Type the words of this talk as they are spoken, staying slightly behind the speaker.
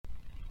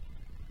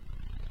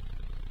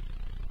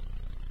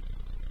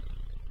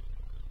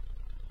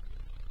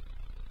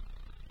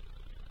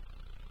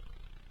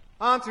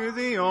Unto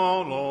thee,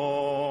 O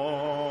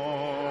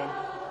Lord,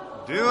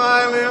 do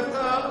I lift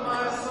up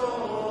my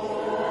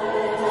soul.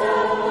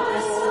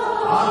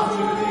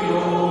 Unto thee, O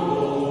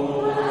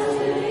Lord,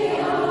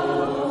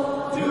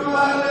 do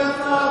I lift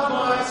up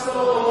my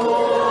soul.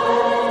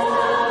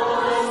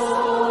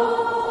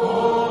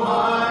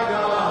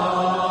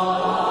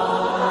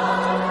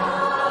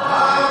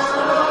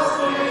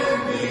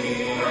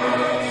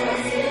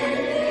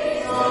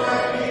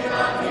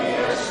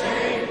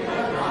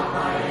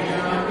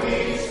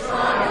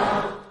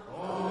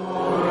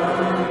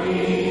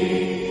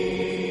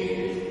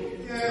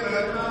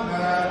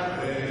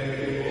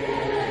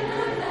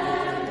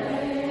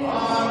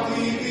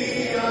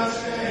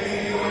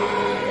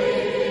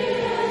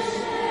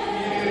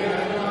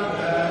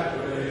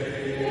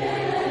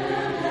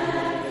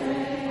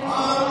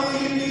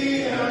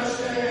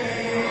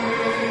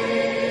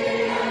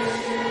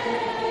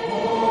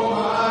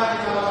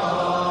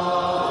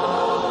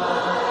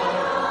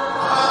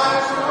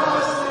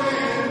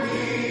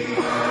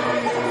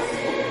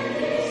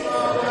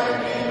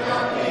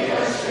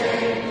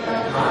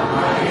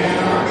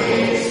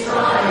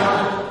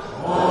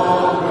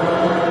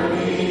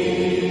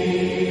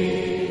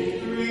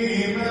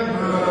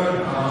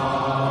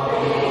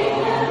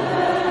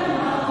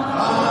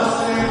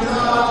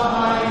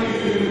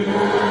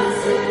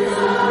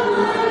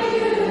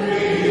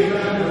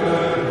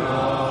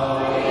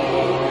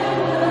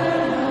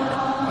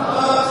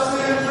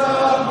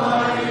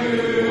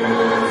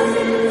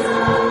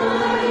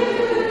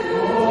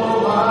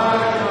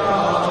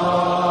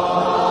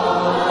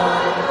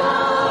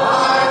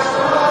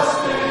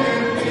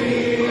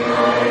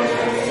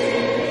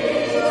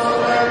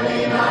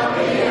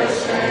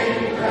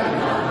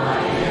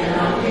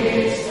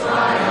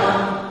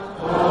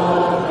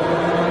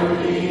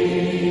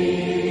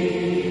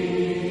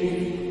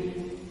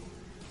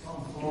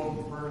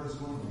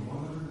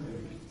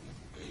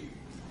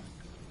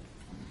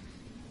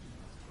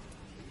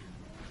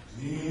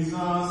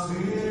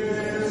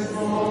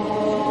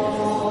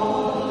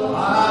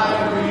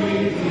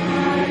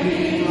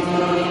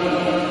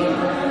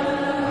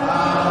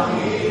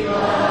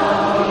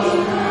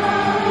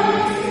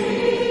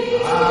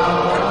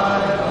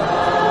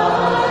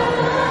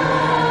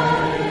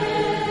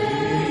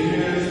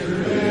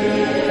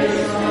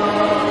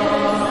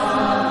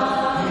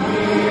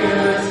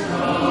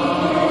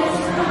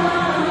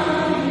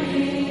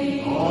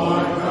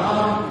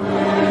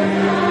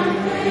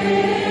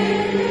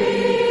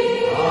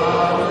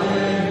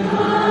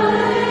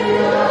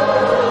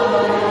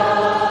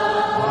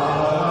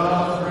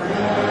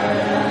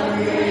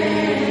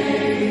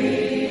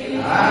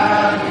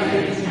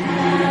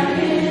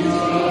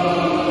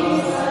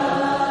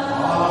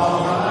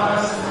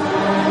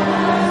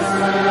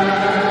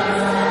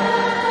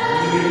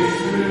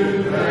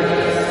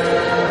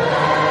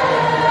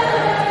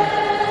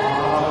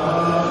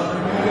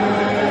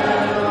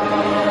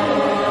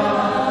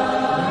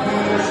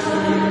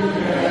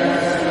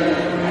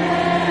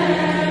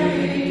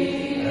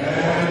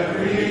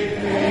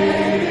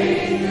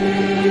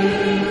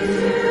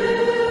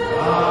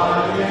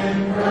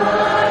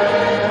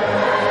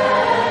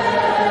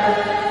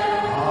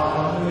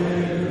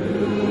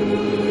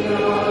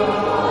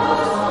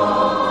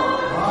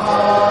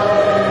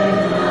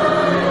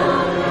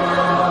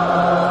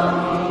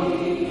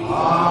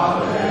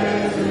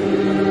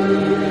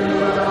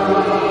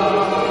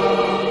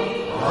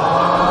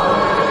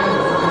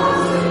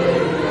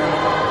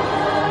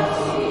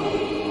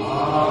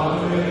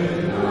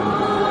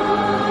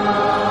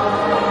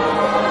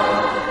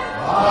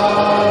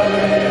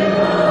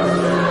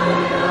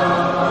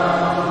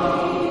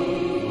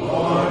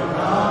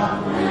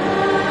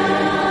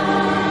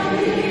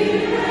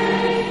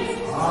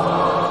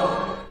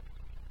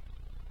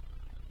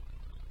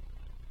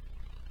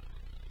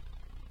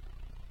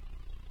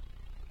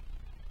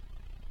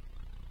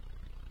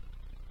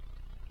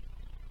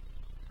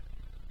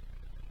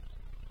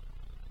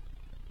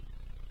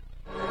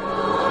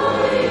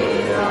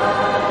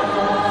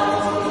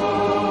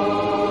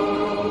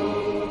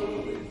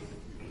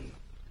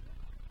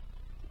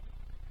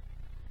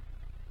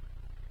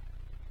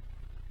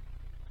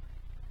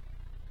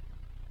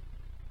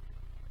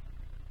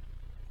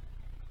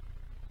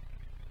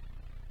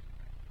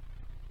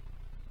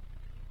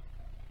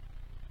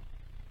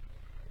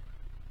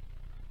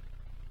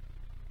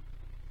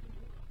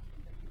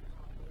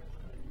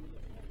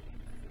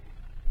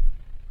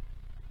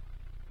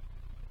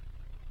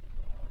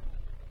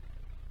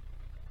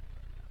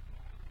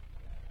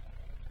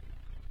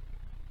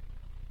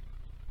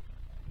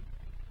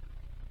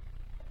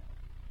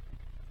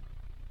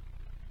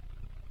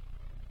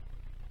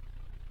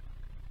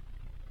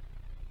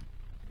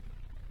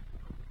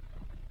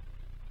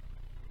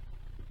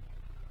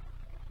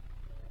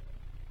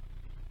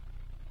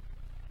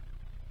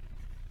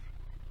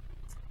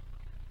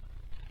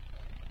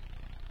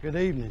 Good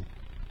evening.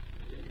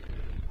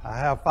 I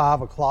have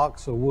 5 o'clock,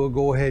 so we'll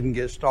go ahead and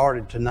get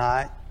started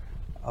tonight.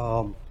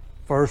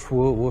 First,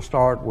 we'll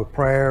start with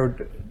prayer.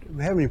 Do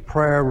we have any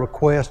prayer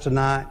requests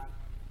tonight?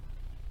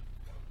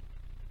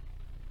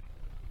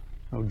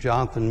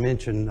 Jonathan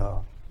mentioned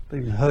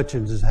Stephen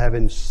Hutchins is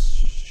having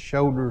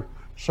shoulder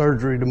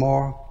surgery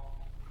tomorrow.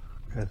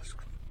 Let's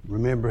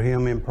remember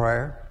him in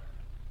prayer.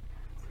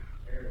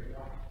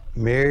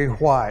 Mary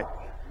White.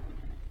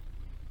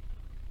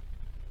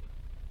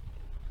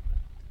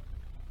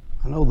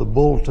 I know the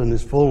bulletin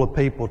is full of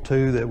people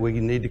too that we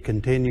need to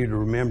continue to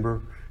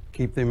remember,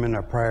 keep them in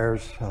our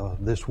prayers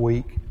this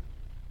week.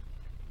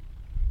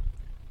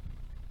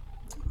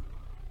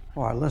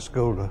 All right, let's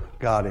go to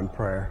God in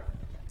prayer.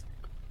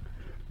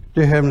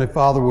 Dear Heavenly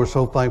Father, we're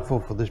so thankful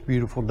for this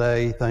beautiful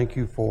day. Thank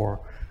you for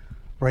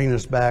bringing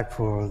us back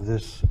for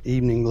this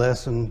evening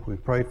lesson. We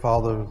pray,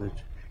 Father, that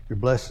your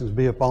blessings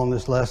be upon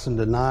this lesson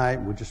tonight.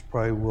 We just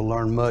pray we'll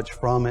learn much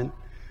from it.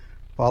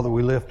 Father,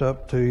 we lift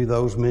up to you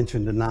those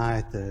mentioned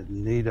tonight that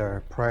need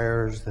our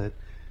prayers, that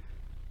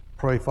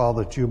pray,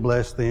 Father, that you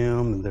bless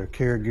them and their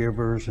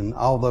caregivers and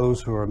all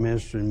those who are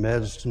administering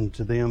medicine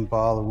to them,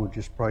 Father. We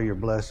just pray your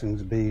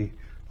blessings be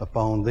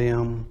upon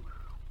them.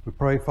 We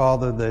pray,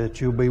 Father,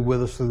 that you'll be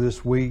with us through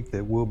this week,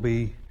 that we'll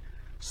be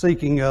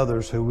seeking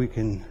others who we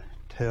can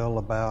tell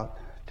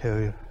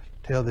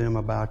them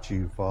about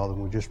you, Father.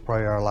 We just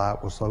pray our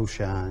light will so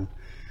shine.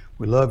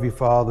 We love you,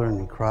 Father, and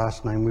in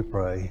Christ's name we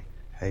pray.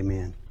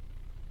 Amen.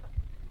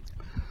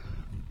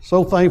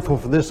 So thankful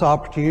for this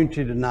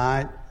opportunity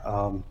tonight.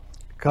 A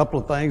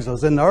couple of things. I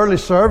was in the early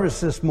service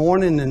this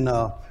morning, and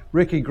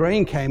Ricky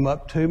Green came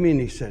up to me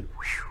and he said,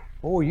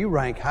 "Boy, you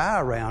rank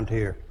high around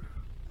here."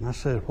 And I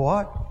said,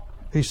 "What?"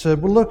 He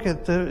said, "Well, look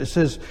at it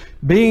says,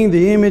 being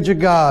the image of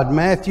God,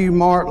 Matthew,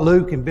 Mark,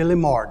 Luke, and Billy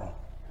Martin."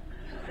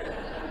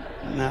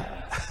 Now,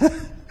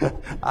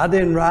 I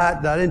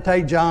didn't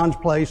take John's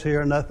place here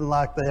or nothing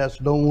like that,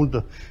 so don't want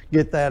to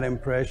get that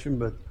impression,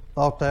 but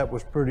thought that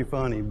was pretty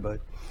funny.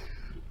 But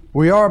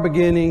we are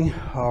beginning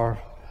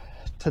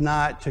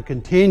tonight to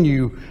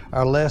continue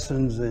our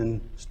lessons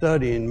in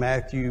studying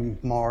Matthew,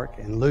 Mark,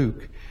 and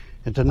Luke.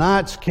 In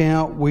tonight's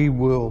count,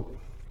 we'll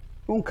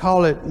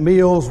call it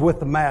Meals with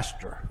the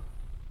Master.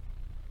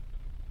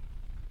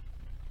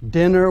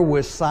 Dinner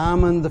with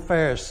Simon the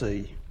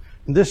Pharisee.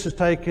 And this is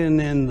taken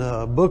in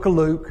the book of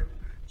Luke,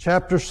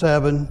 chapter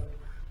 7,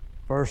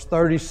 verse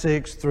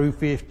 36 through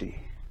 50.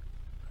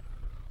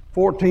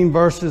 14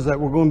 verses that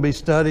we're going to be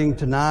studying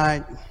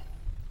tonight.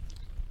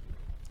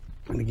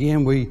 And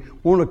again, we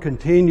want to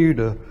continue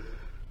to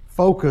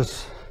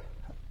focus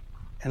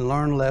and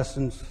learn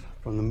lessons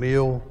from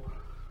the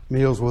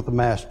Meals with the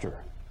Master.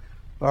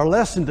 Our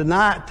lesson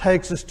tonight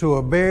takes us to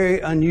a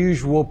very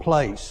unusual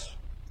place.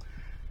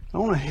 I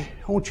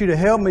want you to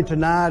help me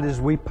tonight as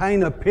we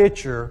paint a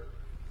picture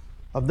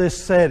of this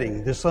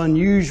setting, this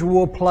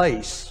unusual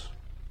place.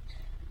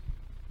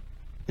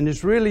 And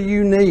it's really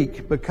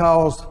unique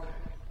because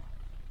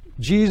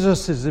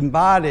Jesus is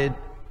invited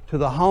to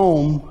the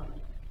home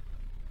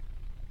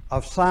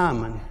of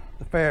Simon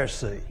the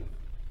Pharisee.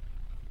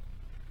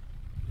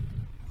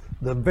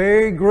 The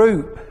very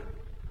group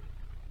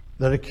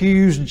that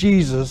accused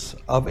Jesus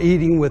of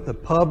eating with the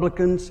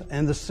publicans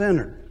and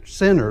the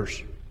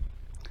sinners.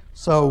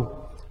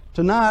 So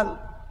tonight,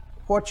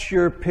 what's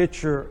your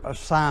picture of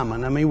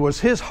Simon? I mean, was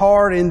his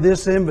heart in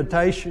this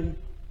invitation?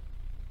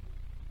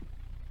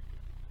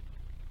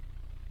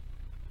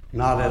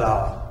 Not at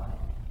all.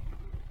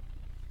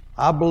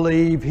 I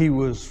believe he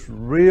was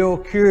real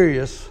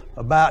curious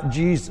about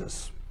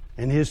Jesus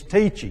and his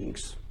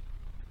teachings.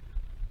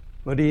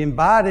 But he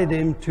invited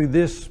him to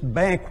this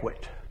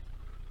banquet.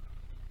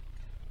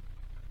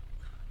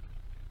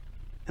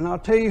 And I'll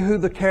tell you who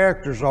the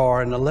characters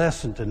are in the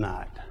lesson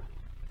tonight.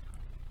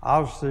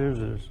 Obviously,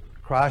 there's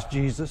Christ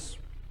Jesus,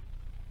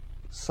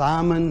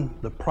 Simon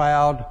the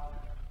proud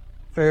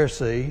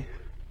Pharisee.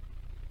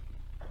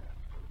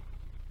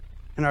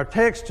 And our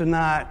text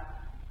tonight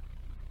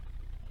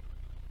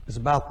is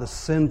about the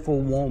sinful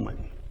woman.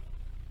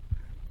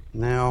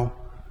 Now,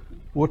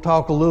 we'll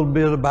talk a little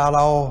bit about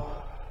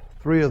all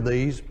three of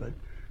these, but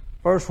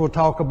first we'll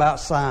talk about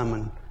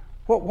Simon.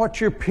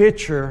 What's your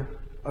picture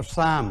of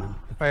Simon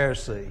the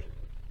Pharisee?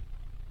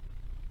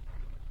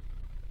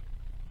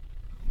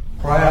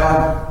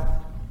 Proud,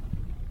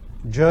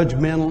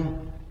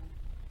 judgmental,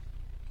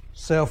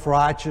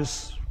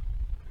 self-righteous.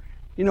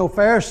 You know,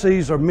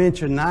 Pharisees are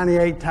mentioned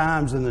 98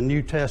 times in the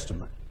New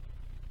Testament.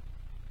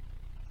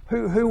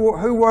 Who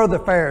were the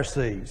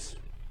Pharisees?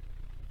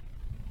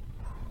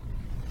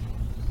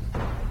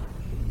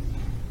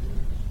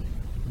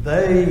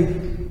 They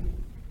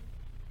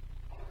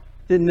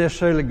didn't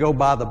necessarily go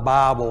by the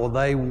Bible.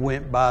 They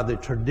went by the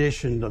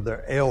tradition of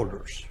their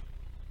elders.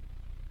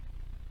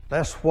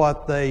 That's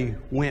what they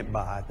went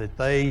by.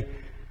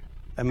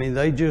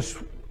 They just,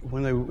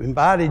 when they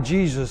invited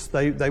Jesus,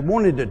 they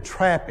wanted to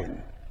trap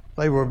him.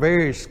 They were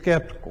very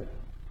skeptical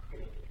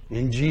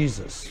in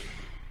Jesus.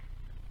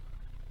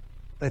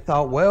 They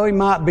thought, well, he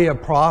might be a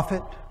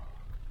prophet,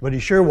 but he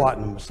sure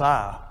wasn't the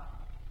Messiah.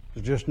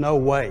 There's just no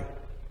way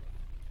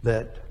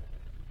that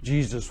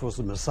Jesus was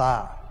the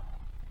Messiah.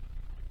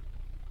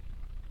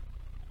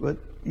 But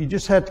you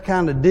just have to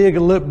kind of dig a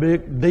little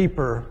bit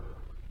deeper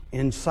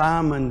in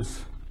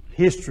Simon's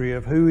history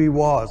of who he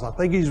was. I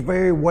think he's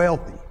very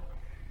wealthy.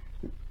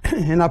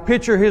 And I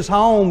picture his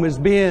home as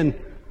being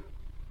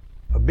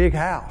a big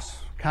house,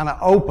 kind of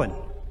open.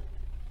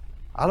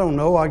 I don't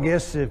know, I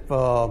guess if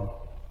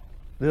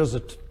there's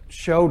a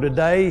show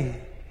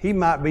today, he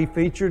might be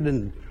featured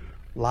in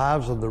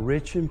Lives of the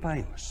Rich and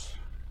Famous.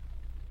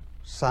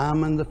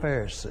 Simon the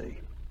Pharisee.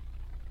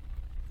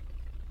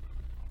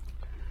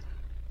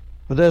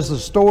 But as the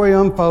story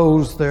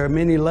unfolds, there are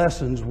many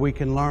lessons we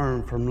can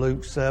learn from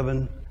Luke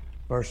 7,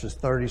 verses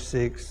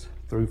 36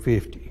 through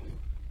 50.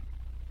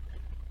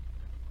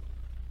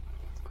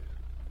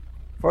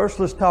 First,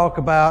 let's talk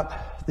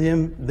about the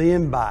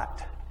invite.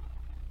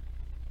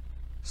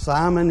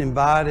 Simon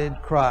invited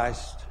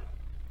Christ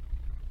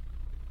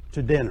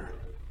to dinner.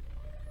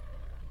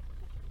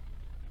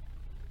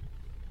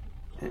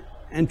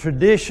 And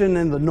tradition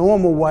in the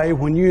normal way,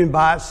 when you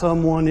invite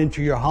someone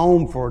into your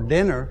home for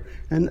dinner,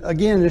 and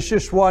again, this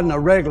just wasn't a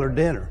regular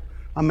dinner.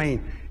 I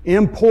mean,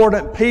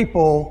 important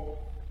people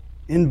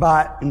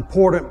invite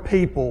important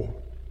people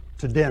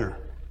to dinner.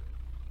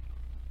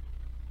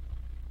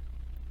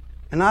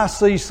 And I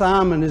see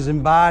Simon is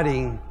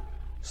inviting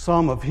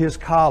some of his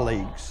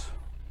colleagues.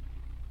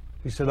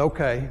 He said,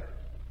 okay,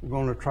 we're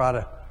going to try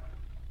to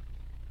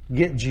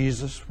get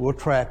Jesus. We'll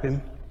trap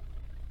him.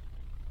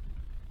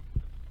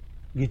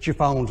 Get your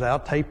phones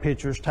out, take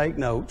pictures, take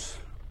notes.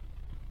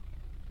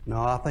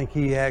 No, I think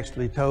he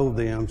actually told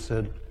them,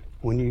 said,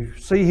 when you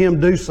see him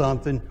do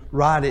something,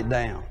 write it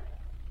down.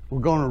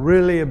 We're going to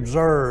really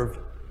observe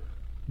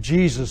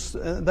Jesus.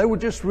 They were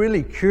just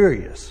really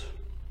curious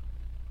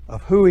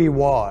of who he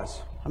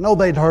was. I know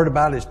they'd heard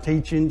about his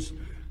teachings.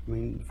 I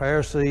mean, the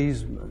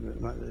Pharisees,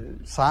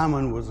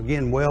 Simon was,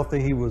 again,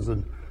 wealthy. He was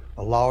a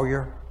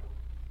lawyer.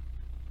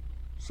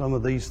 Some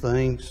of these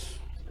things.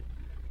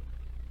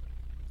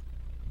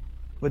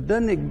 But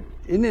isn't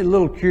it a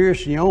little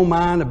curious in your own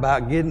mind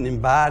about getting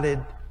invited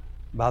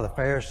by the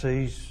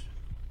Pharisees?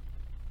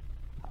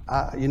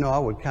 I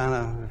would kind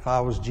of, if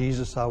I was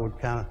Jesus, I would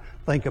kind of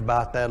think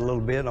about that a little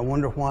bit. I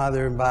wonder why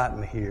they're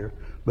inviting me here.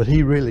 But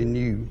he really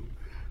knew.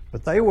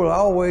 But they were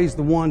always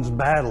the ones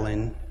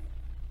battling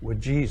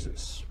with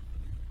Jesus.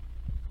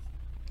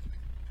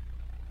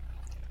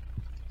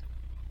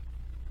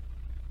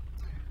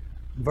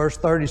 Verse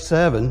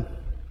 37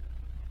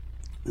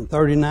 and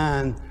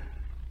 39,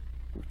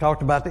 we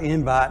talked about the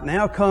invite.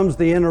 Now comes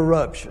the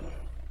interruption.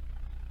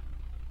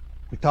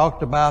 We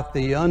talked about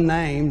the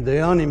unnamed,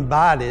 the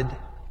uninvited,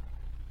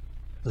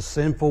 the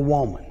sinful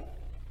woman.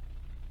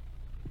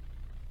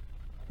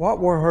 What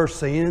were her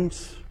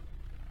sins?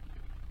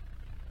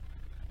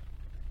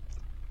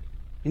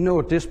 You know,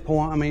 at this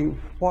point, I mean,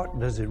 what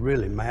does it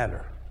really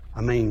matter?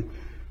 I mean,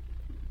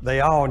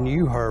 they all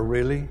knew her,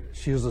 really.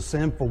 She was a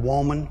sinful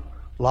woman.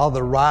 A lot of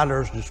the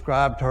writers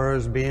described her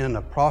as being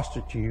a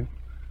prostitute.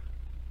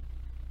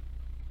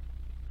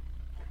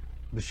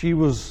 But she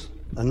was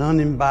an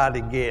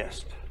uninvited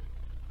guest.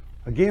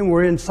 Again,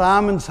 we're in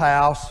Simon's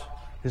house.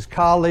 His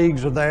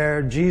colleagues are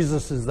there.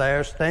 Jesus is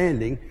there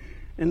standing.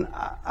 And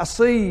I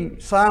see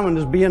Simon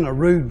as being a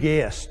rude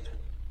guest.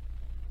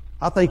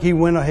 I think he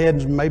went ahead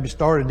and maybe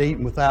started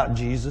eating without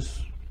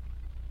Jesus.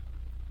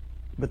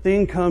 But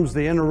then comes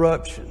the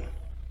interruption.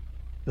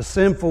 The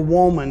sinful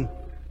woman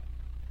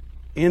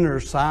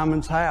enters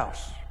Simon's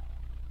house.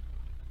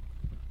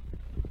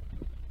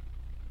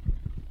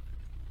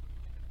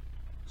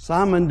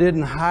 Simon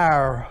didn't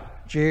hire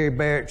Jerry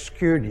Barrett's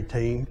security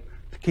team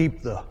to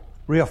keep the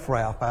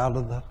riffraff out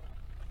of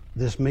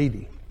this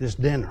meeting, this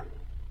dinner.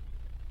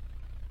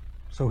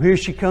 So here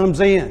she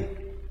comes in.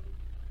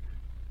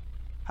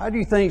 How do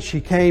you think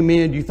she came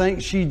in? Do you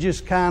think she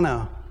just kind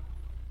of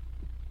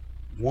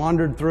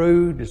wandered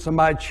through? Did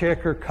somebody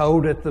check her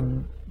coat at the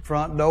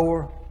front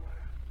door?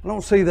 I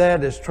don't see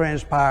that as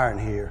transpiring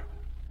here.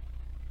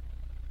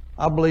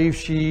 I believe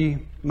she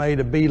made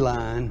a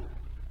beeline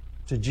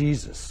to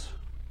Jesus.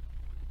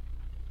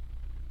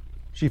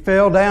 She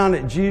fell down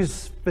at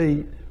Jesus'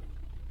 feet,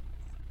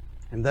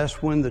 and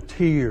that's when the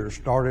tears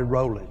started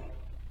rolling.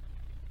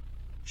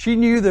 She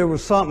knew there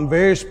was something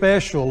very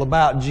special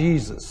about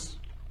Jesus.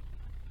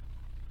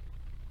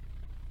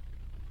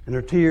 And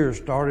her tears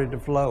started to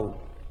flow.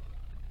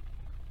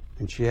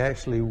 And she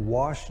actually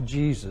washed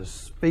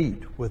Jesus'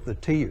 feet with the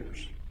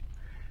tears.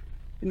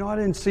 You know, I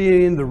didn't see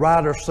any of the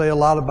writers say a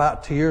lot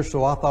about tears,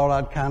 so I thought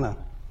I'd kind of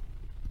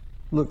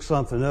look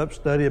something up,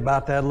 study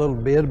about that a little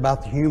bit,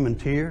 about the human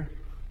tear.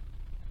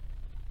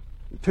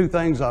 Two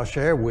things I'll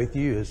share with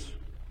you is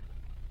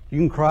you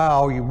can cry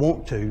all you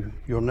want to,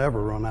 you'll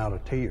never run out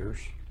of tears.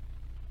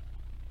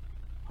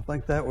 I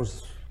think that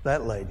was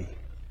that lady.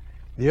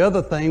 The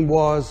other thing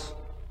was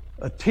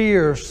a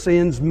tear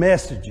sends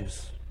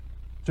messages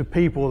to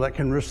people that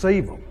can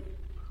receive them.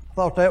 I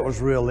thought that was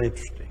real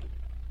interesting.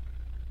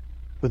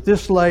 But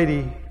this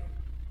lady,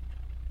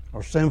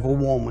 or sinful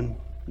woman,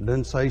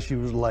 didn't say she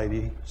was a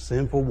lady,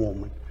 sinful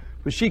woman,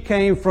 but she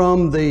came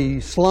from the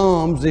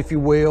slums, if you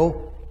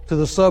will, to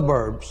the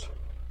suburbs.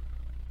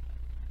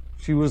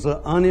 She was an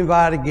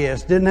uninvited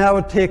guest, didn't have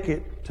a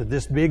ticket to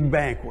this big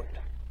banquet.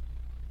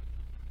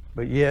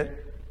 But yet,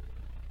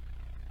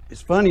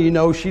 It's funny,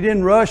 she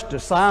didn't rush to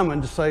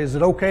Simon to say, is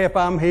it okay if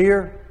I'm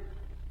here?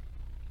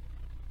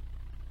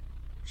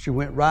 She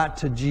went right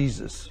to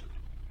Jesus.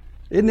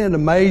 Isn't it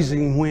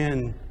amazing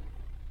when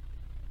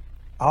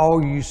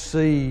all you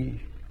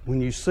see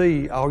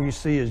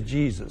is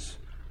Jesus?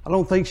 I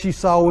don't think she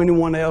saw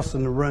anyone else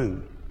in the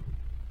room.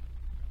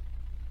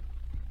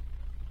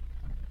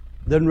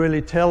 Doesn't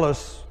really tell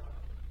us,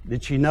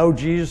 did she know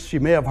Jesus? She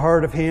may have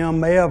heard of him,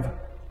 may have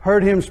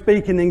heard him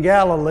speaking in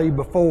Galilee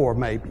before,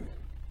 maybe.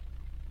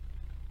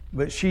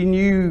 But she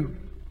knew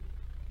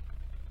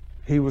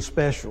he was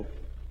special.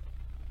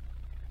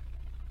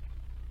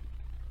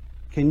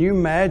 Can you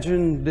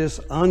imagine this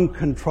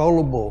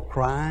uncontrollable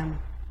crying?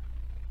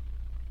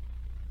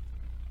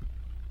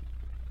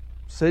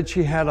 Said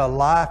she had a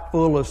life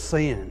full of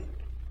sin.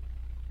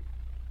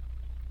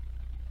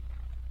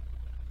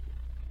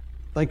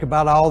 Think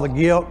about all the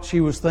guilt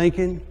she was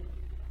thinking,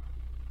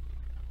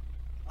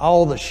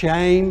 all the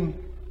shame.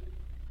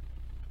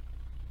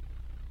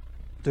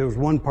 There was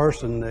one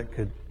person that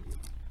could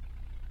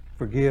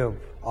forgive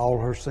all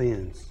her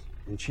sins,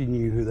 and she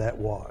knew who that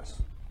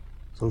was.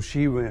 So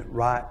she went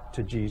right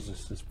to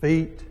Jesus'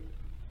 feet,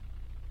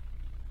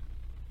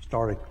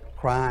 started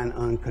crying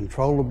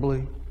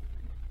uncontrollably.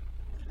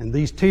 And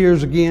these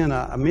tears, again,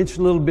 I mentioned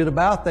a little bit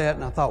about that,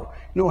 and I thought,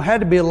 it had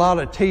to be a lot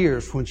of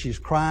tears when she's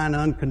crying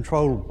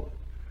uncontrollably.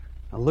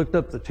 I looked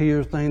up the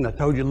tears thing, I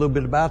told you a little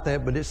bit about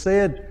that, but it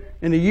said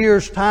in a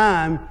year's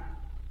time,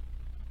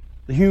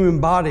 the human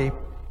body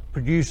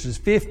produces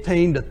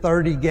 15 to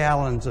 30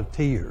 gallons of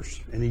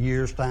tears in a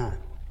year's time.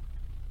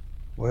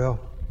 Well,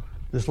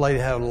 this lady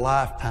had a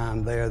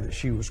lifetime there that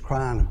she was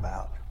crying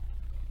about.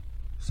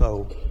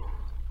 So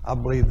I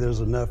believe there's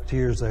enough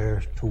tears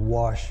there to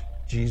wash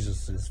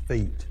Jesus'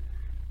 feet.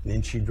 And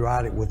then she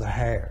dried it with her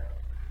hair.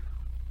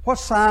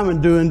 What's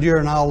Simon doing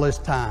during all this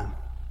time?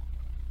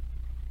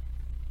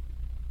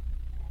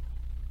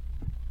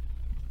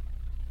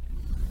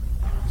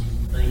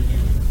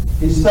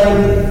 He's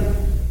thinking.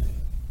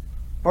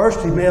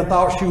 First, he may have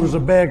thought she was a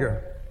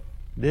beggar.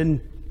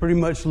 Didn't pretty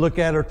much look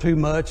at her too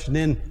much. And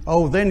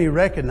then he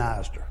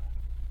recognized her.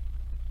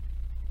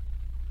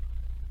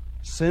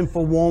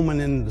 Sinful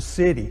woman in the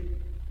city.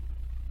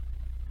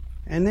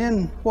 And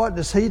then what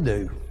does he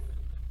do?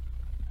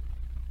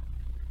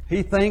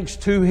 He thinks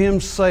to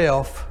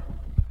himself,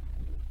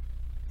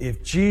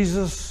 if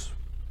Jesus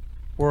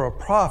were a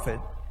prophet,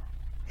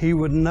 he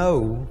would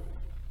know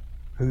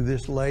who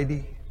this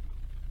lady,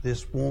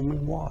 this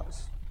woman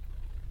was.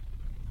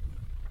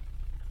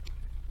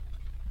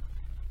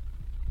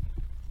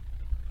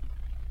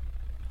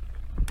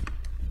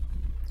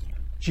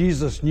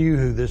 Jesus knew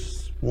who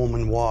this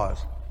woman was.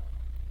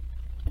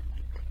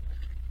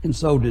 And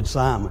so did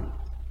Simon.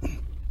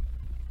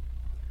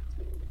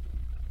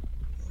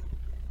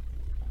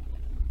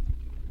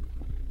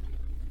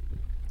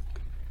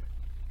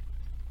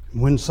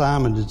 When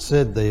Simon had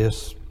said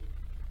this,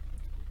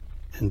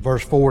 in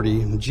verse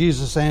 40,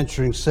 Jesus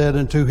answering said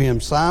unto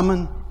him,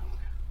 Simon,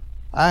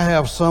 I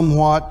have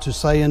somewhat to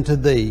say unto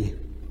thee.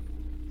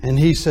 And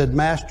he said,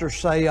 Master,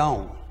 say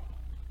on.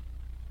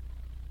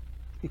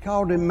 He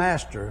called him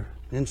Master.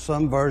 In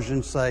some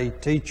versions say,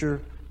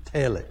 Teacher,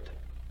 tell it.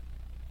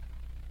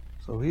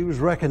 So he was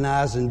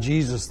recognizing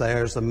Jesus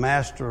there as a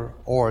master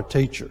or a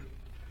teacher.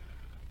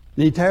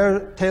 And he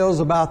tells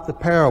about the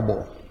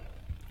parable.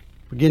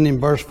 Beginning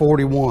in verse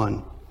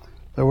 41.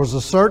 There was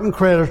a certain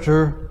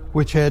creditor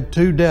which had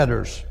two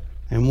debtors,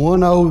 and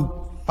one owed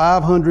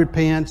 500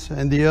 pence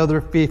and the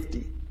other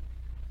 50.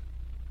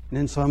 And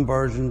in some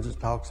versions it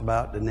talks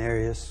about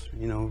denarius.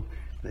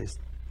 They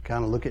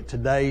kind of look at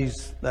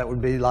today's, that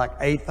would be like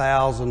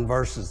 8,000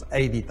 versus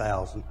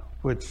 80,000,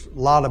 which a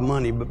lot of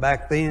money, but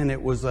back then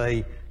it was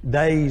a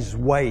day's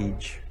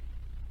wage.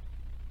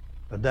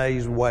 A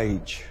day's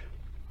wage.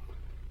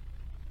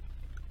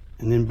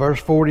 And in verse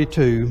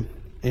 42,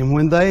 and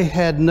when they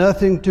had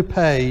nothing to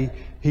pay,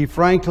 he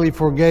frankly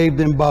forgave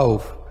them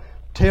both.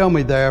 Tell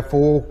me,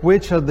 therefore,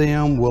 which of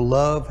them will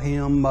love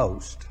him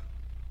most?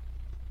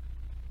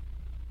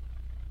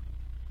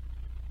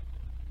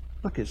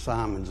 Look at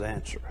Simon's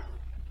answer.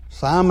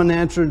 Simon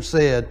answered and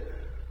said,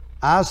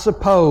 I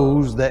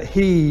suppose that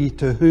he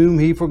to whom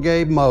he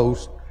forgave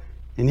most,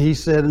 and he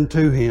said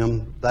unto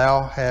him,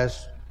 Thou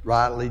hast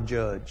rightly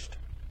judged.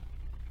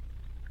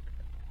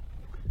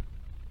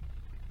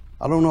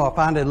 I don't know, I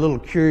find it a little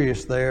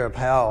curious there of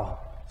how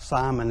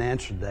Simon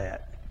answered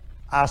that.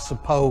 I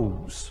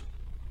suppose.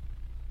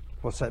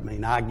 What's that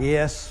mean? I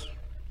guess.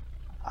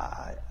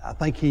 I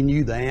think he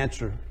knew the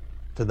answer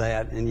to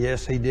that, and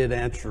yes, he did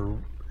answer.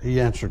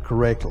 He answered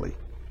correctly.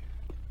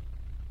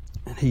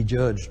 And he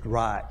judged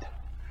right.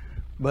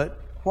 But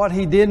what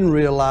he didn't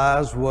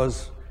realize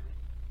was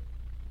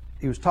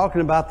he was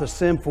talking about the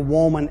sinful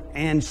woman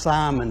and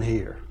Simon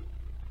here.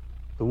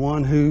 The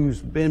one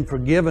who's been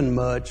forgiven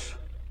much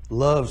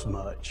loves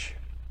much.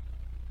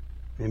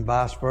 And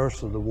vice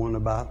versa, the one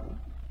about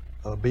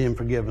being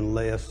forgiven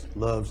less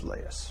loves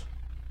less.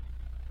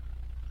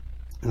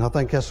 And I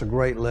think that's a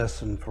great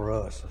lesson for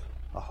us.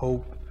 I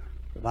hope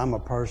But I'm a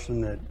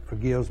person that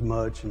forgives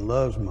much and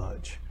loves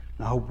much.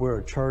 And I hope we're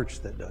a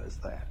church that does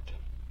that.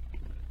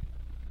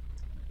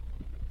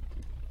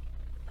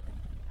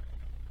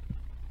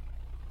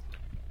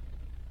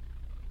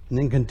 And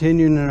then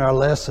continuing in our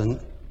lesson,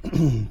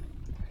 in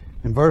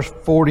verse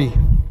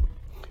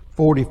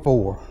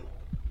 44,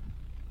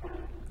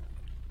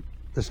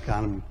 this is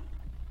kind of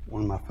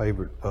one of my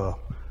favorite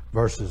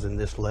verses in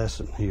this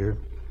lesson here.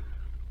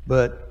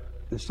 But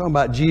it's talking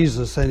about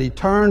Jesus, and he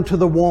turned to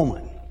the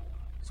woman.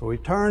 So he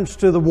turns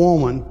to the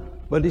woman,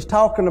 but he's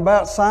talking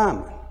about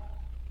Simon.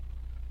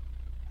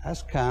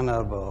 That's kind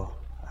of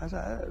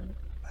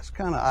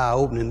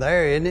eye-opening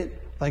there, isn't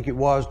it? I think it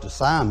was to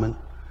Simon.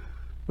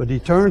 But he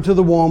turned to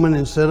the woman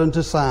and said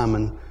unto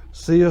Simon,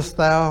 Seest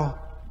thou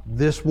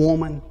this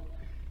woman?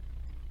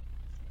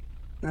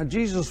 Now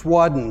Jesus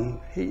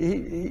wasn't,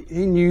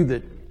 he knew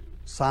that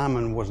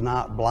Simon was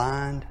not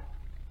blind,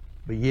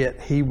 but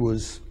yet he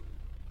was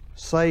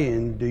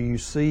saying, do you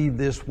see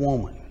this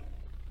woman?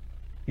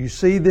 You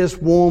see this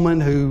woman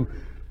who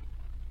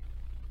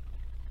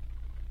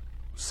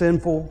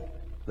sinful,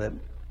 that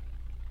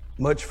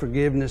much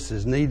forgiveness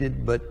is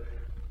needed, but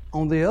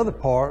on the other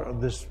part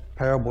of this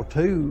parable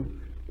too,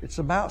 it's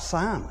about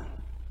Simon.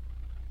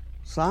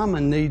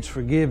 Simon needs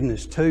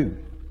forgiveness too,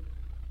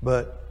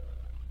 but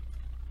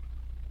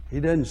he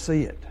doesn't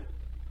see it.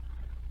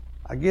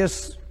 I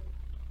guess,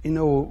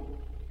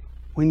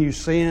 when you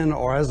sin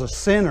or as a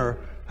sinner,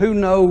 who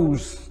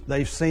knows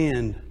they've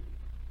sinned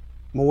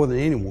more than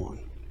anyone?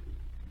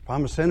 If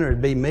I'm a sinner,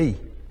 it'd be me.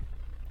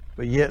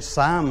 But yet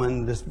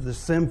Simon, this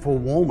sinful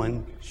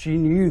woman, she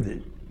knew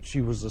that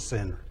she was a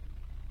sinner.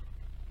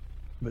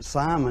 But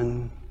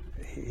Simon,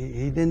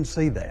 he didn't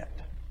see that.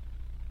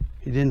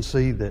 He didn't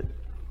see that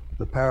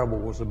the parable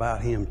was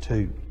about him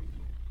too.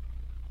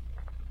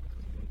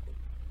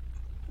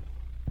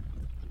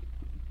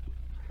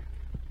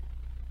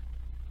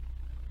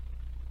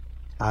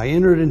 I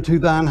entered into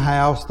thine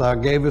house, thou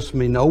gavest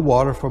me no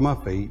water for my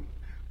feet,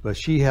 but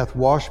she hath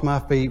washed my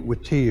feet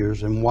with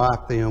tears and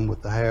wiped them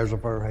with the hairs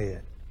of her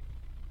head.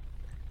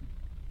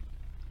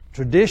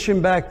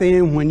 Tradition back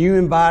then, when you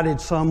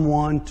invited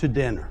someone to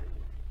dinner,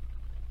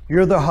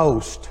 you're the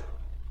host.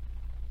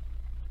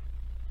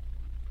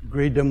 You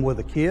greet them with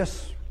a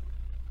kiss.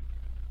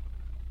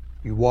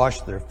 You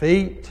wash their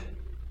feet.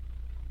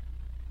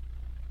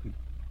 You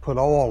put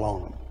oil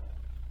on them.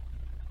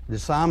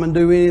 Did Simon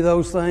do any of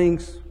those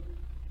things?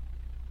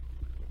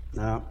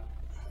 No.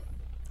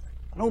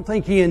 I don't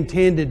think he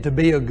intended to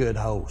be a good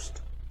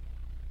host.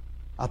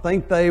 I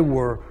think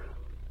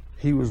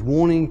he was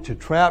wanting to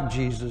trap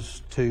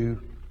Jesus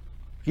to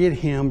get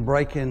him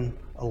breaking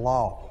a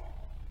law.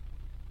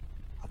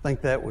 I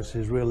think that was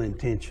his real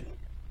intention.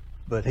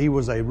 But he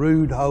was a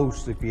rude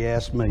host, if you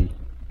ask me.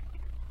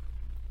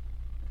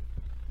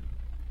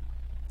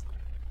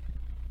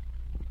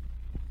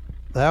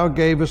 Thou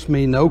gavest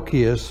me no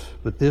kiss,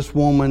 but this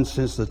woman,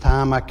 since the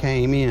time I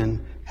came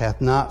in, hath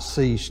not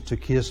ceased to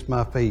kiss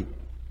my feet.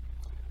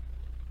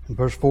 In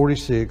verse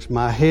 46,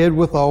 my head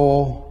with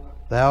oil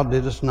thou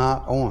didst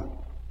not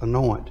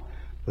anoint,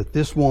 but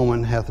this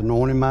woman hath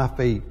anointed my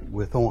feet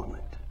with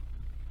ointment.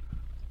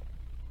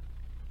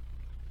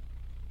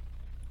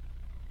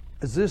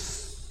 As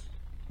this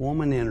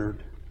woman entered,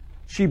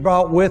 she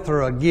brought with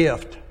her a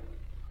gift,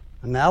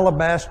 an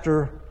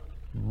alabaster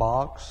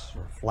box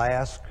or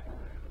flask,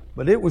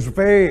 but it was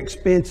very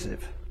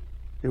expensive.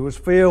 It was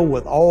filled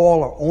with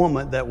oil or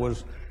ointment that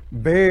was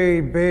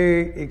very,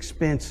 very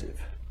expensive.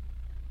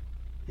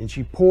 And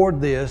she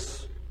poured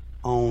this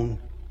on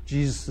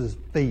Jesus'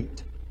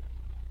 feet.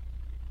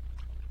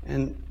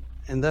 And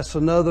that's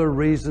another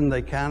reason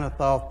they kind of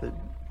thought that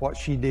what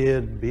she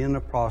did, being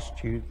a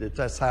prostitute,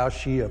 that's how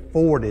she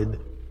afforded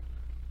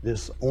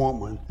this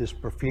ointment, this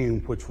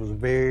perfume, which was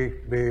very,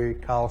 very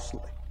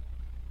costly.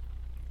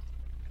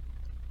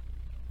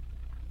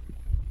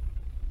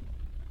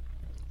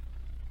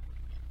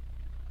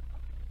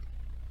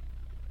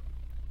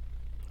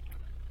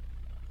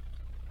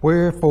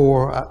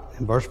 Wherefore,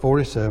 in verse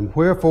 47,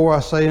 wherefore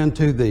I say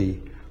unto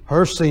thee,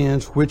 her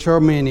sins, which are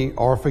many,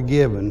 are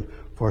forgiven,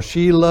 for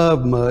she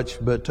loved much,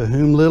 but to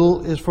whom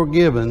little is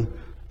forgiven,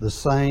 the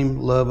same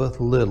loveth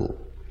little.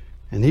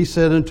 And he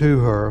said unto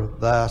her,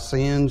 thy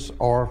sins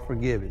are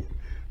forgiven.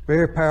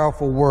 Very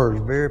powerful words,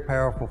 very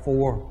powerful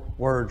 4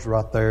 words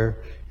right there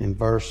in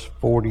verse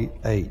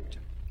 48.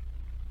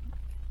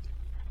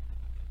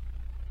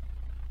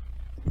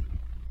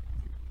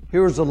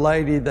 Here was a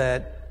lady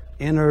that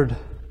entered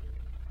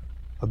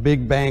a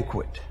big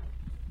banquet.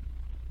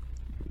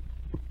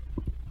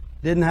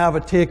 Didn't have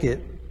a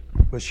ticket,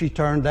 but she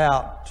turned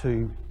out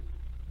to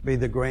be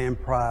the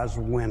grand prize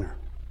winner.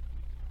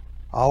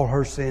 All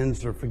her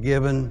sins are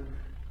forgiven.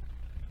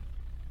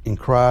 And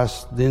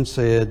Christ then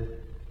said,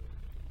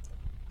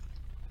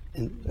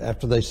 and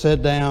after they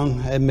sat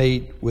down and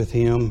meat with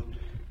him,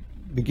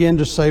 began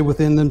to say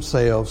within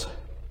themselves,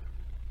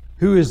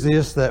 who is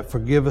this that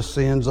forgiveth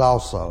sins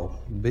also?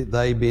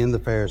 They being the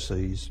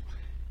Pharisees.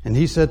 And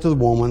he said to the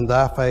woman,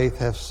 thy faith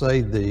hath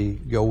saved thee,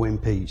 go in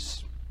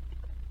peace.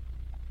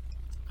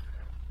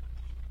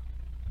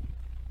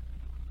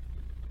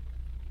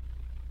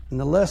 In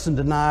the lesson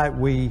tonight,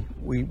 we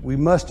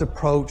must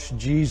approach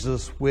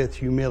Jesus with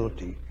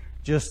humility,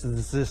 just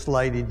as this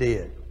lady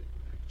did.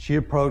 She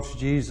approached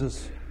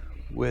Jesus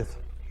with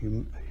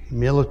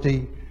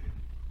humility,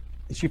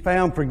 and she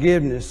found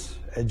forgiveness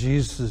at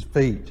Jesus'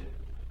 feet.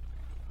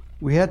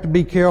 We have to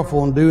be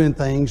careful in doing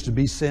things to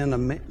be seen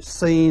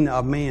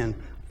of men.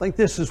 I think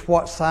this is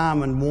what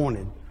Simon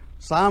wanted.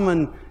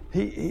 Simon,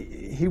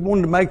 he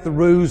wanted to make the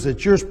rules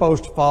that you're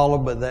supposed to follow,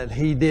 but that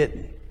he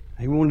didn't.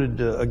 He wanted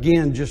to,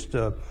 again, just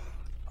the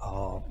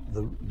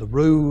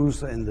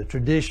rules and the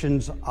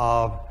traditions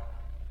of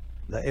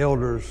the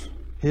elders,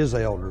 his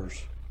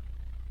elders,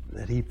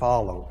 that he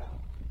followed.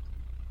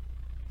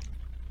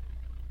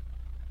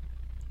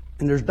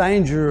 And there's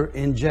danger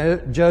in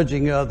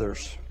judging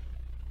others,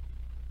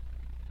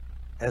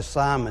 as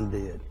Simon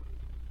did.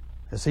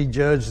 As he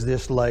judged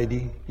this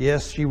lady,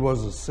 yes, she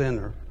was a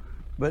sinner,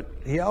 but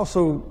he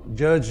also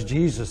judged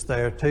Jesus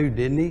there too,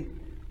 didn't he?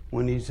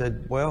 When he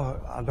said,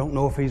 well, I don't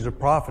know if he's a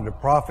prophet. A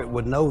prophet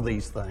would know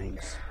these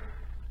things.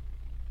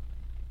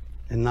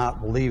 And not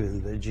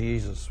believing that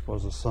Jesus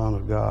was the Son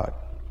of God.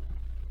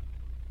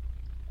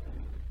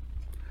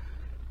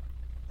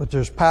 But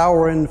there's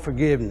power in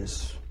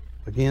forgiveness.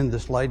 Again,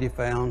 this lady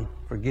found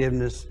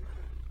forgiveness.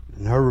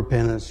 In her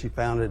repentance, she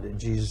found it at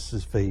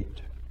Jesus'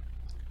 feet.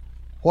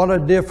 What a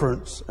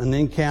difference an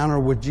encounter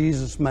with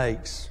Jesus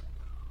makes.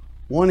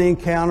 One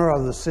encounter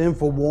of the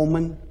sinful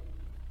woman,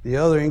 the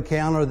other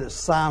encounter that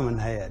Simon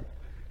had.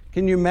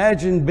 Can you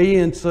imagine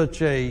being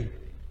such a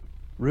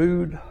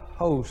rude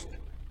host,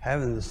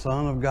 having the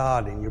Son of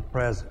God in your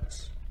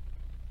presence?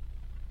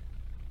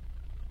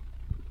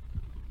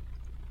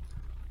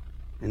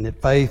 And that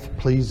faith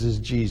pleases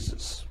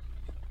Jesus.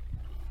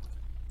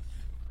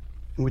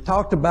 And we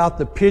talked about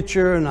the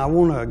picture, and I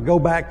want to go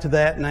back to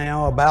that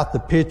now, about the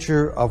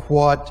picture of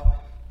what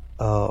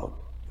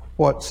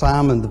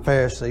Simon the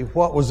Pharisee,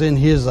 what was in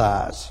his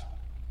eyes,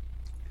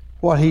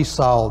 what he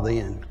saw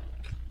then.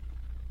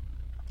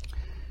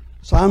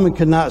 Simon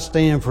could not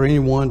stand for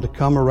anyone to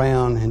come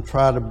around and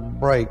try to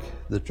break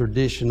the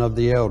tradition of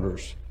the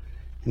elders.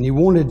 And he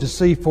wanted to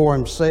see for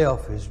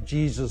himself if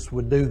Jesus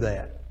would do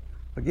that.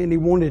 Again, he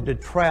wanted to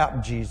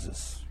trap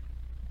Jesus.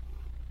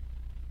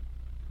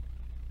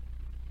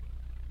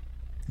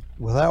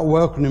 Without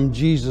welcoming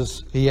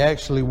Jesus, he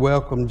actually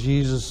welcomed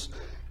Jesus,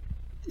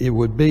 it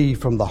would be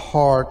from the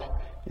heart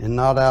and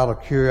not out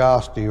of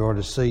curiosity or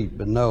deceit.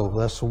 But no,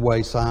 that's the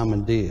way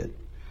Simon did.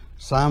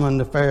 Simon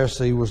the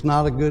Pharisee was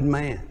not a good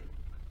man.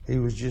 He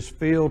was just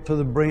filled to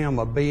the brim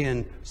of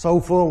being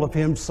so full of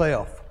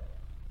himself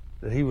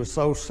that he was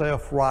so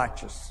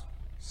self-righteous,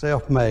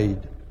 self-made.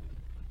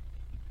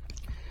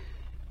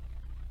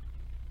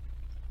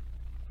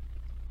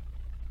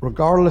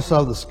 Regardless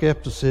of the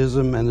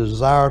skepticism and the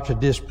desire to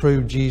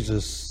disprove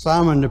Jesus,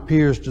 Simon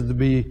appears to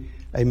be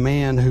a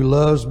man who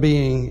loves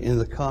being in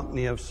the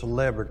company of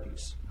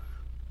celebrities.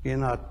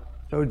 Again, I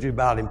told you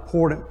about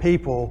important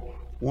people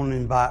wanting to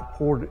invite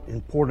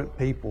important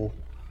people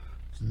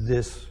to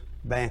this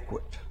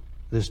banquet,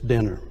 this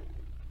dinner.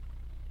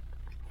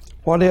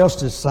 What else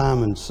did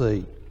Simon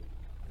see?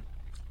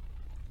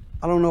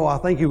 I don't know, I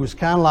think it was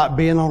kind of like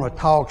being on a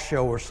talk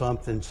show or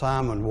something,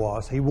 Simon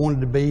was. He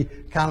wanted to be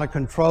kind of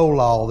control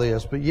all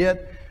this, but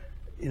yet,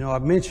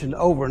 I've mentioned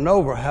over and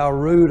over how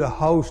rude a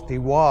host he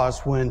was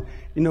when,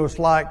 it's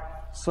like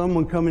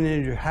someone coming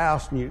into your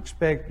house and you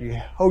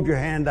hold your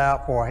hand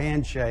out for a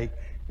handshake,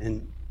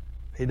 and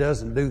he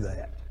doesn't do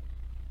that.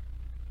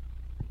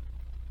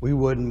 We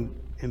wouldn't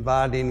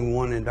invite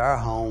anyone into our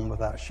home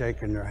without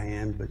shaking their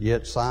hand, but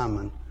yet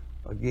Simon,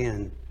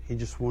 again, he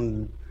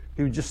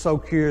was just so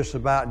curious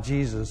about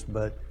Jesus,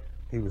 but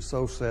he was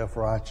so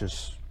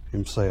self-righteous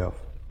himself.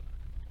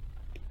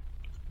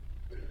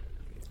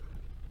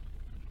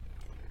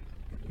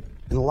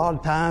 And a lot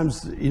of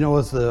times,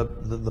 as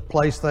the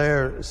place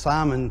there,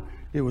 Simon,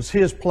 it was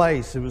his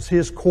place. It was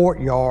his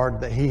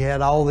courtyard that he had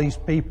all these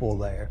people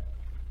there.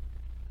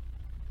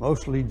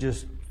 Mostly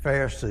just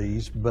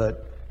Pharisees,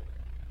 but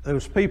there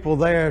was people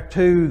there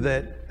too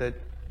that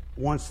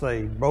once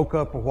they broke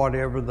up or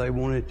whatever, they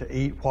wanted to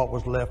eat what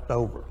was left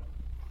over.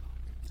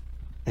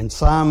 And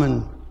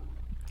Simon,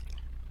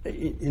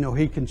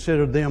 he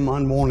considered them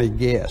unwanted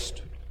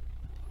guests.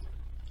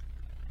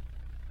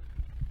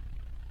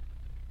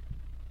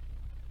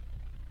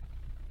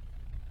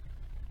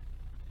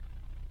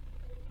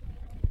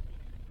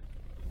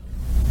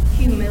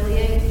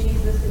 Humiliate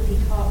Jesus if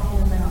he caught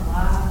him in a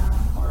lie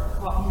or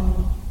caught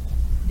him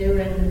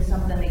doing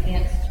something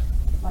against,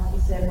 like he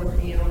said, what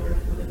the elders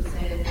would have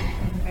said in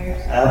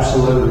Pharisees.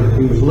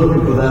 Absolutely. He was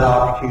looking for that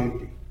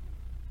opportunity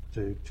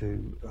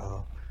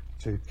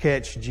to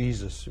catch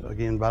Jesus,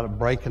 again, by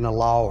breaking a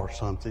law or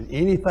something.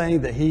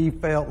 Anything that he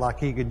felt like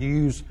he could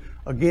use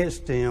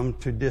against him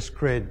to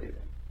discredit him.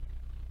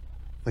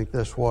 I think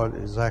that's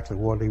exactly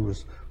what he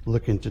was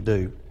looking to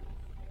do.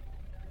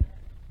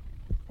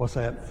 What's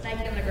that?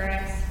 Snake in the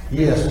grass.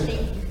 Yes.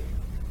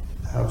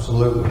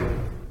 Absolutely.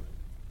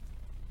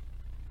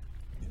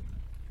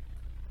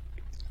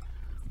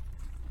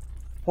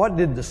 What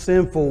did the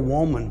sinful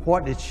woman,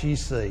 what did she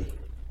see?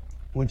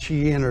 when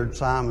she entered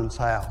Simon's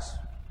house.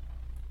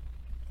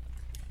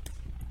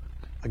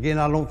 Again,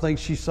 I don't think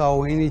she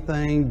saw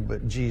anything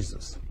but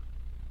Jesus.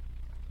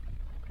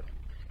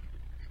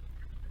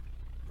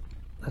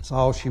 That's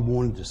all she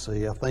wanted to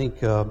see. I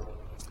think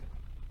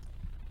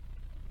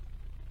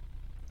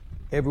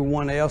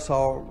everyone else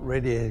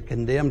already had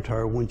condemned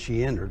her when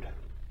she entered,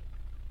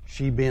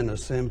 she being a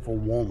sinful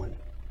woman.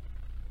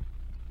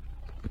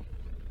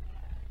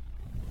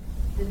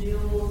 The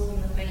jewels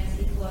and the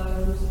fancy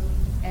clothes,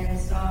 and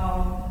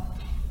saw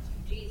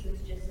Jesus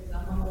just as a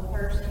humble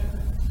person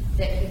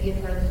that could give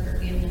her the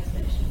forgiveness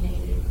that she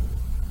needed.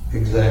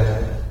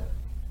 Exactly.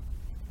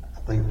 I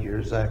think you're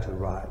exactly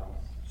right.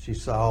 She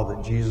saw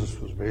that Jesus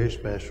was very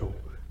special,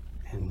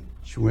 and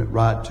she went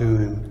right to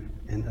him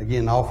and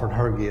again offered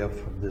her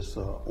gift of this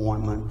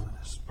ointment,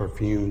 this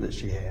perfume that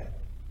she had.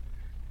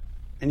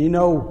 And you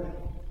know,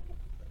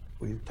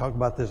 we talk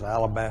about this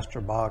alabaster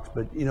box,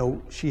 but you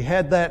know, she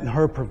had that in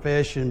her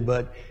profession,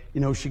 but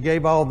you know, she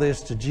gave all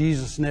this to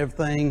Jesus and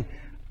everything.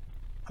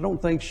 I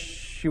don't think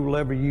she will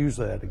ever use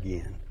that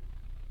again.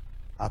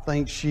 I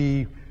think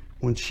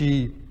when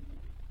she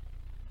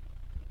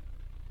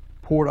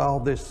poured all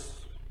this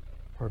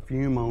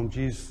perfume on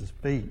Jesus'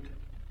 feet,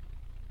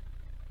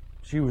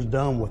 she was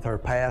done with her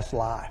past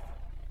life.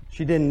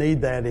 She didn't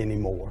need that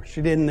anymore.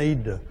 She didn't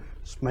need to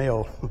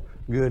smell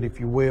good, if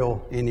you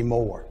will,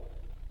 anymore.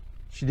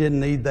 She didn't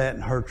need that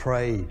in her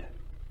trade.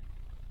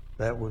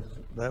 That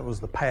was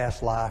the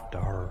past life to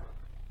her.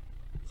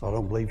 So I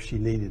don't believe she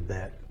needed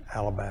that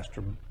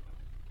alabaster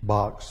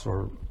box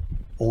or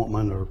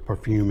ointment or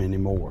perfume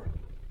anymore.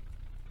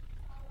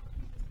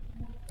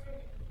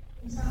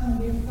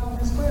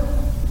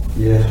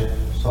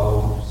 Yes,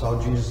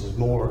 saw Jesus as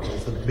more.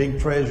 It's the big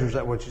treasure, is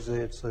that what you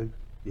said, Sue?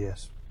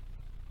 Yes.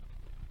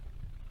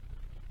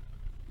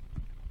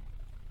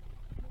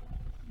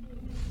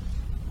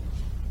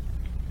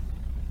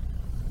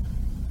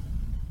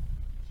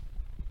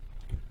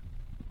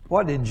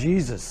 What did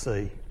Jesus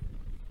see?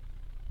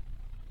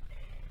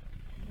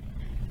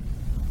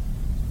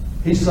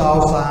 He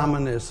saw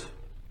Simon as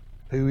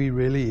who he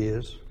really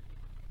is,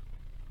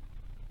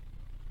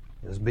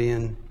 as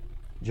being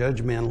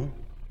judgmental.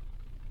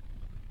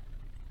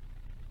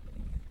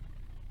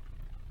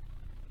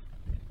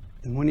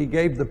 And when he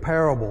gave the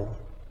parable,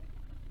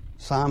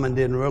 Simon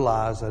didn't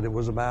realize that it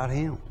was about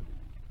him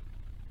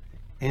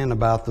and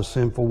about the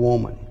sinful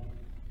woman.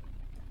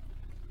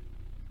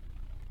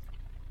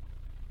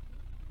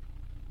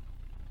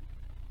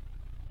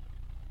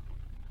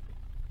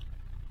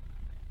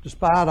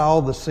 Despite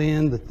all the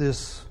sin that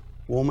this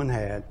woman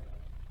had,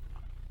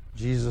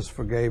 Jesus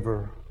forgave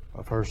her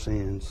of her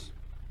sins.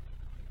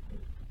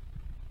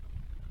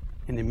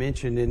 And he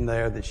mentioned in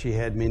there that she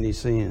had many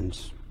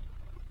sins.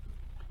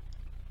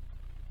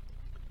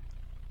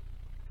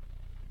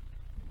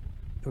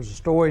 There was a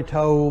story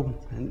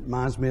told, and it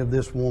reminds me of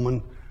this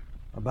woman,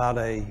 about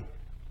a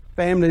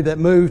family that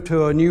moved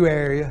to a new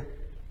area,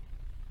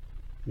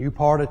 new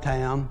part of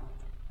town.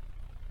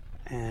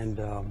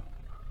 And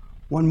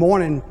one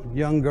morning, a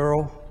young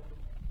girl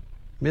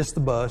missed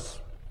the bus,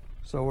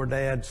 so her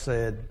dad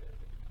said,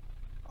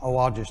 "Oh,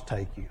 I'll just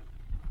take you.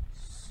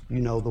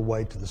 You know the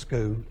way to the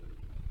school."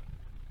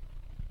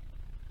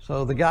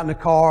 So they got in the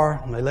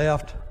car and they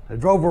left. They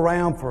drove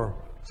around for,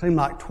 seemed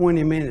like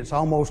 20 minutes,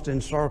 almost in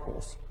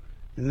circles.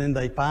 And then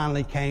they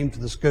finally came to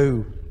the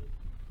school.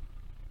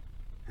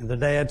 And the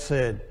dad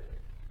said,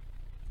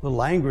 a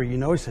little angry, you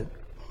know, he said,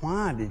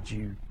 "Why did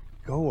you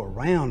go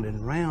around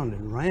and round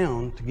and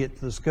round to get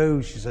to the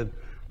school?" She said,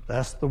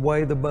 "That's the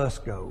way the bus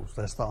goes.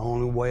 That's the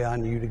only way I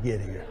knew to get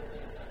here."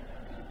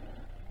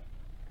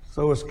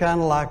 So it's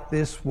kind of like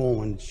this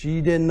woman.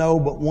 She didn't know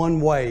but one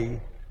way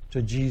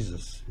to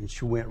Jesus, and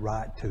she went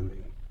right to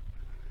him.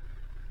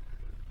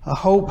 I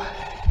hope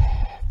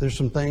there's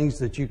some things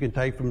that you can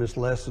take from this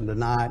lesson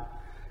tonight.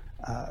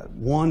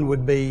 One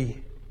would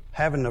be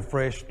having a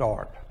fresh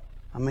start.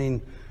 I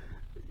mean,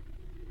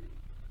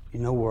 you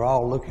know, we're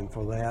all looking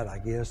for that, I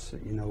guess,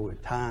 you know,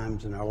 at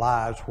times in our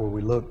lives where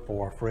we look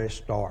for a fresh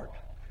start.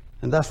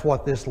 And that's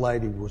what this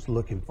lady was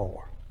looking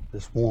for,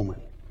 this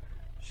woman.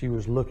 She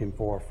was looking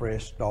for a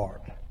fresh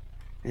start.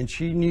 And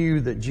she knew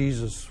that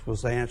Jesus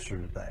was the answer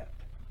to that.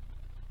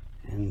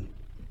 And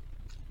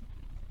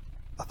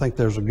I think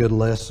there's a good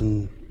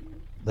lesson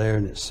there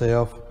in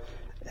itself,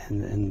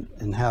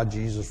 and how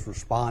Jesus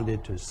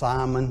responded to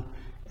Simon,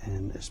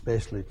 and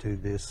especially to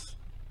this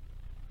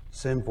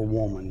sinful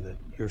woman, that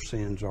your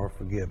sins are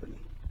forgiven.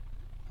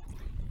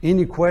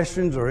 Any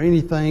questions or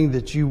anything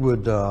that you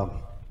would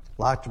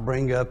like to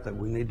bring up that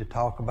we need to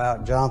talk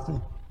about,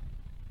 Jonathan?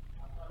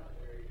 I find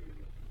it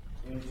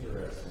very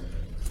interesting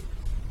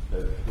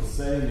that the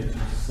setting that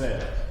you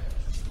set,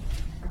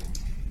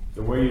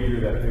 the way you drew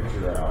that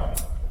picture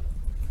out,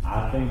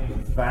 I think the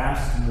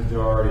vast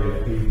majority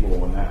of people,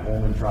 when that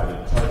woman tried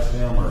to touch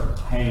them or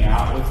hang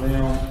out with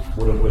them,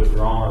 would have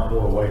withdrawn or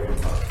pulled away from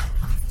her.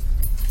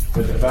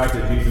 But the fact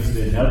that Jesus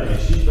did nothing,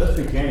 and let's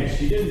be candid,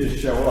 she didn't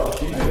just show up,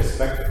 she made a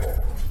spectacle.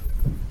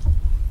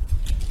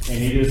 And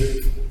he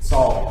just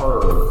saw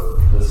her,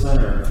 the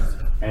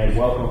sinner, and had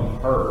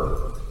welcomed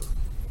her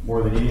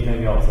more than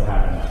anything else that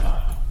happened that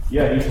night.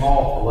 Yeah, he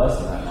taught a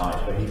lesson that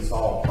night, but he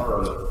saw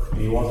her,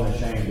 and he wasn't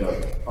ashamed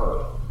of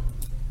her.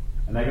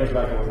 And that goes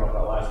back to what we talked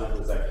about last week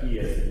with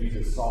Zacchaeus, that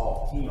Jesus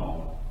saw him,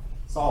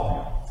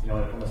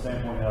 from the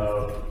standpoint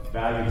of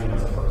values him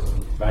as a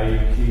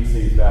person. He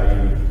sees value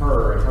in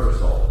her and her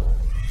soul.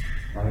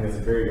 I think that's a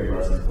very good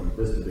lesson from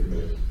this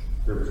particular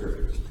group of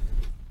scriptures.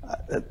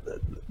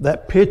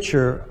 That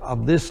picture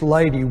of this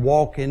lady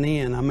walking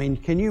in, I mean,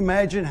 can you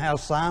imagine how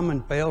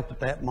Simon felt at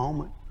that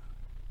moment?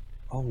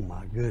 Oh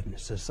my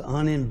goodness, this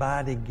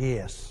uninvited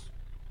guest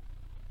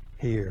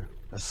here,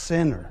 a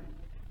sinner,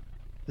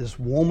 this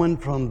woman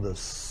from the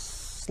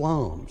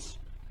slums,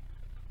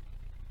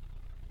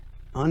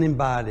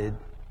 uninvited,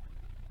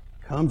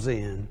 comes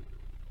in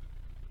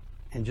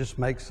and just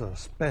makes a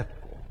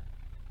spectacle.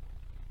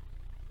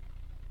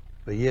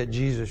 But yet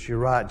Jesus, you're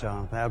right,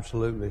 Jonathan,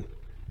 absolutely.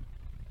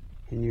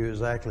 He knew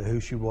exactly who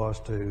she was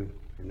too,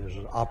 and there's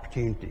an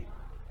opportunity.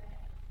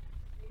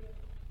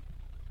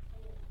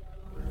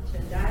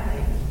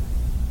 Today,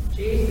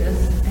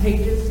 Jesus, he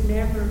just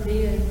never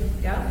did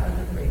go for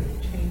the rich.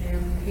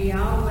 He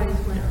always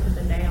went for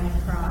the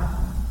downtrodden.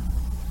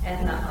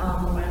 And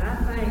when I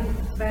think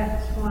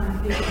that's why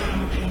he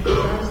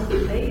doesn't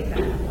be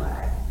that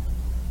way,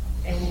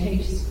 and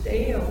he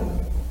still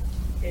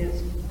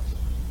is,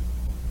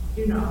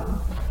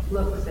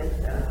 looks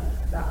at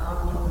the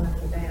humble and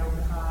the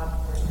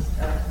downtrodden and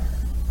stuff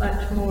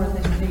much more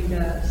than he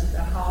does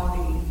the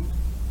haughty,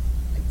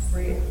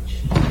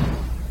 rich.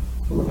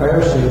 Well, the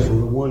Pharisees were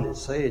the one that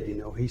said,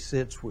 he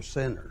sits with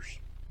sinners.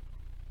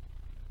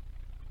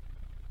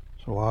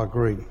 So I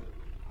agree.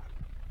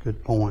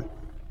 Good point.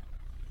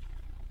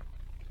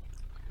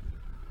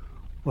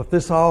 Well, if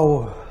this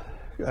all,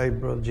 hey,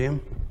 Brother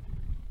Jim.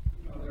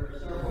 There are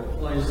several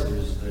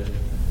places that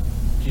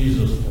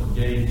Jesus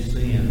forgave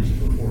sins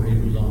before he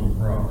was on the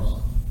cross.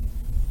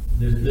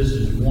 This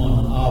is one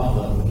of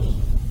those.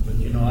 But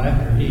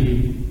after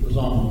he was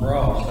on the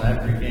cross,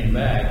 after he came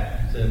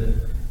back, he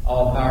said,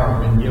 all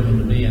power has been given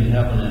to me in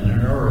heaven and on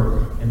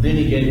earth. And then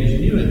he gave us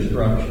new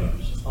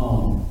instructions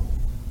on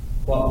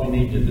what we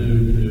need to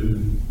do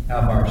to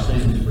have our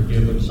sins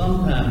forgiven.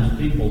 Sometimes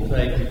people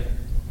take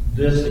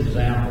this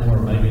example,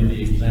 or maybe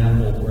the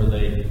example where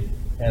they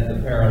had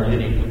the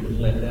paralytic who was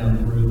let down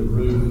through the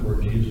roof,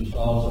 where Jesus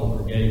also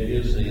forgave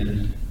his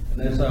sins. And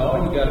they say,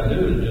 all you got to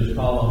do is just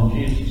call on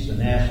Jesus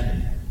and ask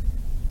him.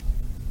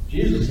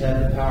 Jesus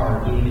had the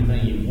power to do anything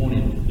he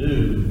wanted to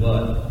do,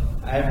 but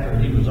after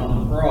he was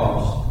on the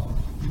cross,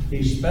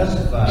 he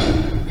specified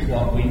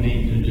what we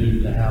need to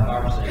do to have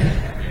our sins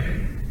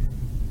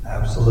forgiven.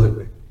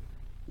 Absolutely.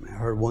 I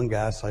heard one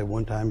guy say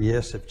one time,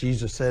 yes, if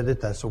Jesus said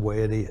it, that's the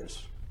way it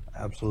is.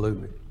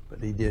 Absolutely. But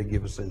he did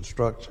give us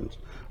instructions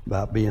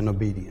about being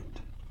obedient.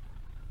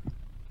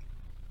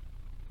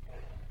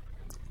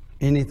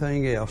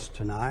 Anything else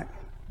tonight?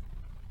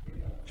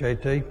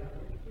 JT?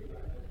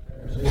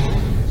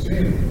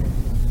 Sin.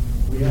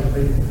 We have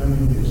people come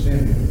into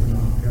sin if we're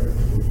not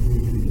careful.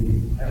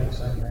 We have the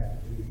same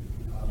attitude.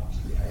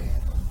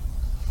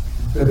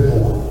 Good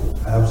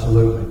point.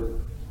 Absolutely.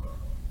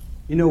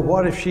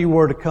 What if she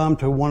were to come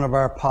to one of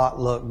our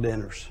potluck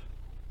dinners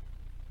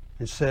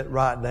and sit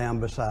right down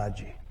beside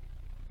you?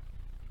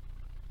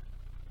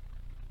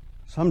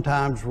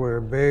 Sometimes we're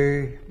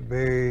very,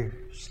 very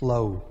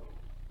slow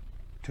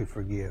to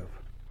forgive,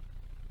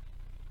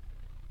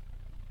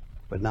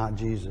 but not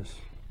Jesus.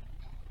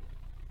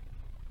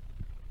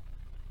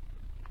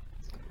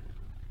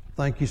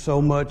 Thank you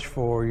so much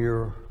for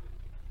your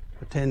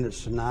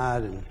attendance tonight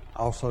and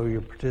also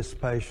your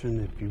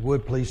participation. If you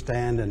would, please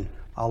stand and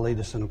I'll lead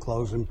us in a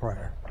closing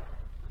prayer.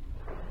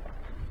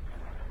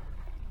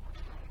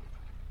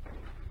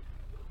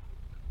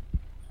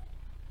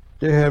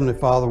 Dear Heavenly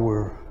Father,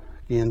 we're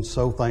again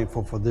so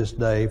thankful for this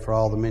day, for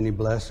all the many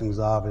blessings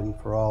of it, and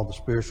for all the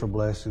spiritual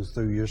blessings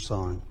through your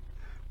Son.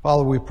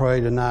 Father, we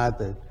pray tonight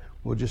that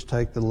we'll just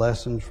take the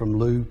lessons from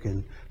Luke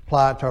and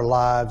apply it to our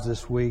lives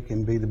this week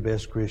and be the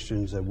best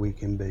Christians that we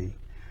can be.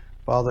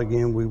 Father,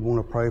 again, we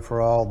want to pray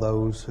for all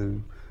those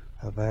who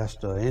have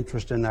asked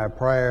interest in our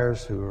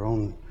prayers, who are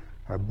on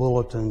our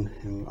bulletin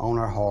and on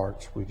our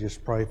hearts. We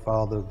just pray,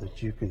 Father,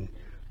 that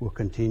will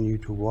continue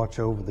to watch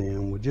over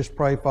them. We just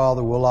pray,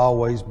 Father, we'll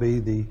always be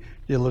the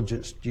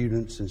diligent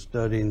students in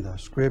studying the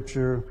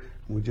Scripture.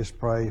 We just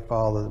pray,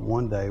 Father, that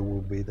one day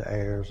we'll be the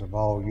heirs of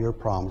all your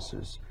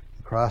promises.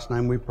 In Christ's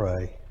name we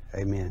pray.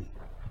 Amen.